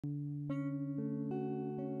It's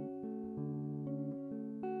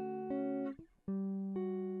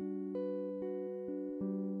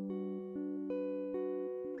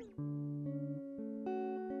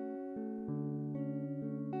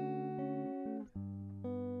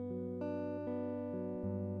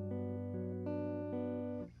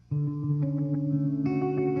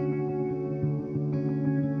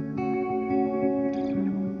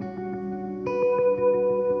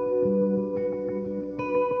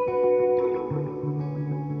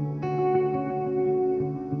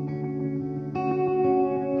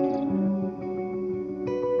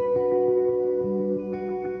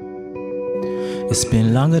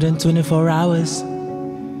been longer than 24 hours.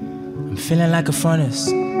 I'm feeling like a furnace.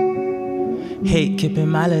 Hate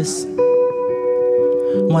keeping malice.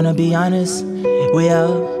 Wanna be honest, we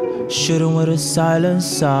out shooting with a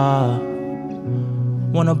silencer.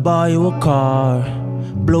 Wanna buy you a car,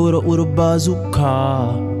 blow it up with a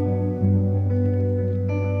bazooka.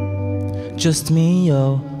 Just me,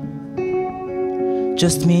 yo.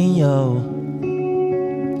 Just me, yo.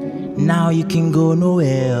 Now you can go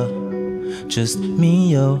nowhere. Just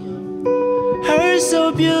me, yo. Her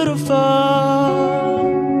so beautiful.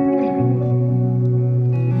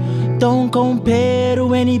 Don't compare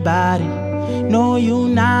to anybody. No, you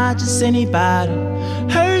not just anybody.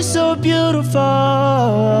 Her so beautiful.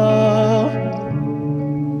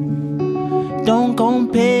 Don't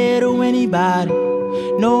compare to anybody.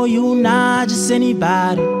 No, you not just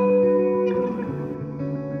anybody.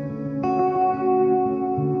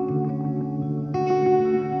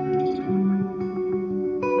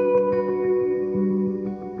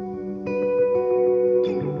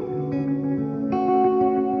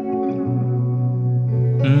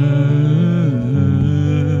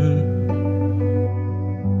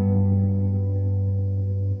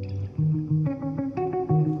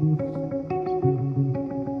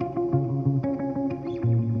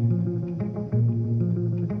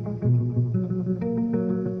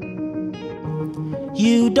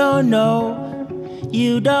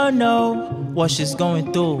 You don't know what she's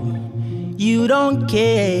going through. You don't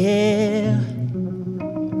care.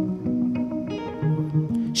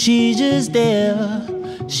 She just there,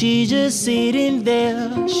 she just sitting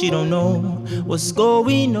there. She don't know what's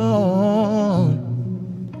going on.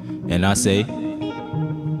 And I say,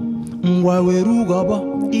 Ngwawerugaba,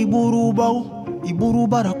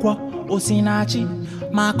 Iburubarakwa, Osinachi,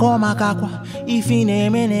 Mako Makakwa,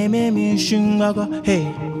 Ifineme Mishingaga, hey.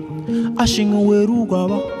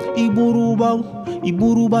 Ashinwerugaba,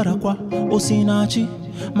 Iburubarakwa, Osinachi,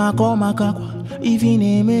 Mako Makakwa,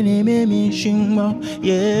 Ifineme Mishinga,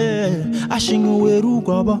 yeah.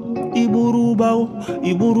 Ashinwerugaba,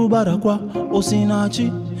 Iburubarakwa,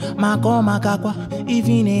 Osinachi, Mako Makakwa,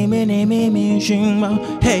 Ifineme Mishinga,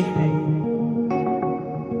 hey.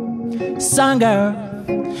 Sangha,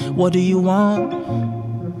 what do you want?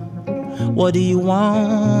 What do you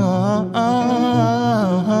want?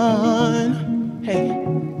 Hey,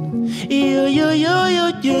 you,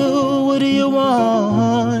 what do you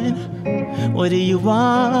want? What do you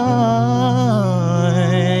want?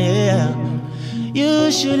 Yeah.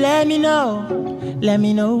 You should let me know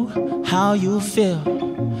how you feel.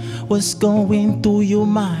 What's going through your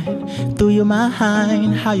mind,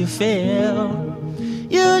 how you feel.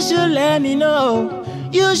 You should let me know,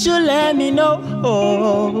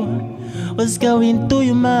 what's going through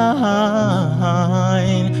your mind,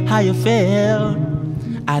 how you feel.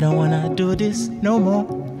 I don't wanna do this no more.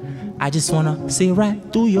 I just wanna see right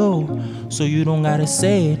through you. So you don't gotta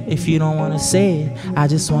say it if you don't wanna say it. I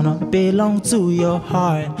just wanna belong to your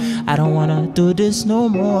heart. I don't wanna do this no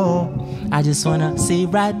more. I just wanna see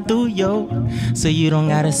right through you. So you don't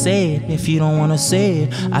gotta say it if you don't wanna say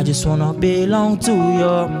it. I just wanna belong to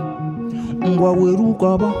you.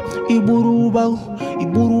 Ngwawerugaba,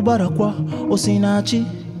 Iburubarakwa, Osinachi,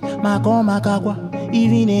 Mako Makakwa,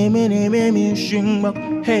 Ifineme Mishinga,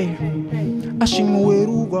 hey.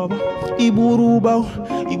 Ashinwerugaba,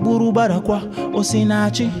 Iburubarakwa,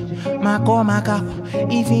 Osinachi, Mako Makakwa,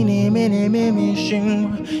 Ifineme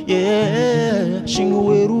Mishinga, yeah.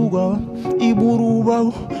 Ashinwerugaba,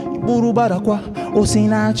 Iburubarakwa,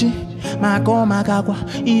 Osinachi, Mako Makakwa,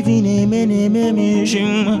 Ifineme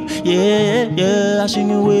Mishinga, yeah.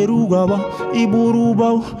 Ashinwerugaba,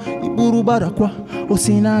 Iburubarakwa,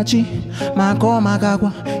 Osinachi, Mako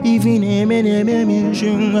Makakwa, Ifineme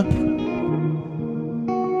Mishinga.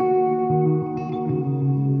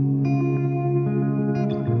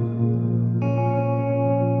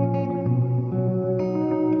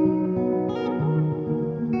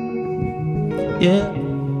 Yeah.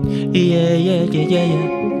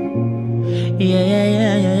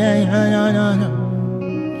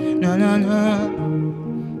 na na na.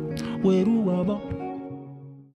 Weru wabo.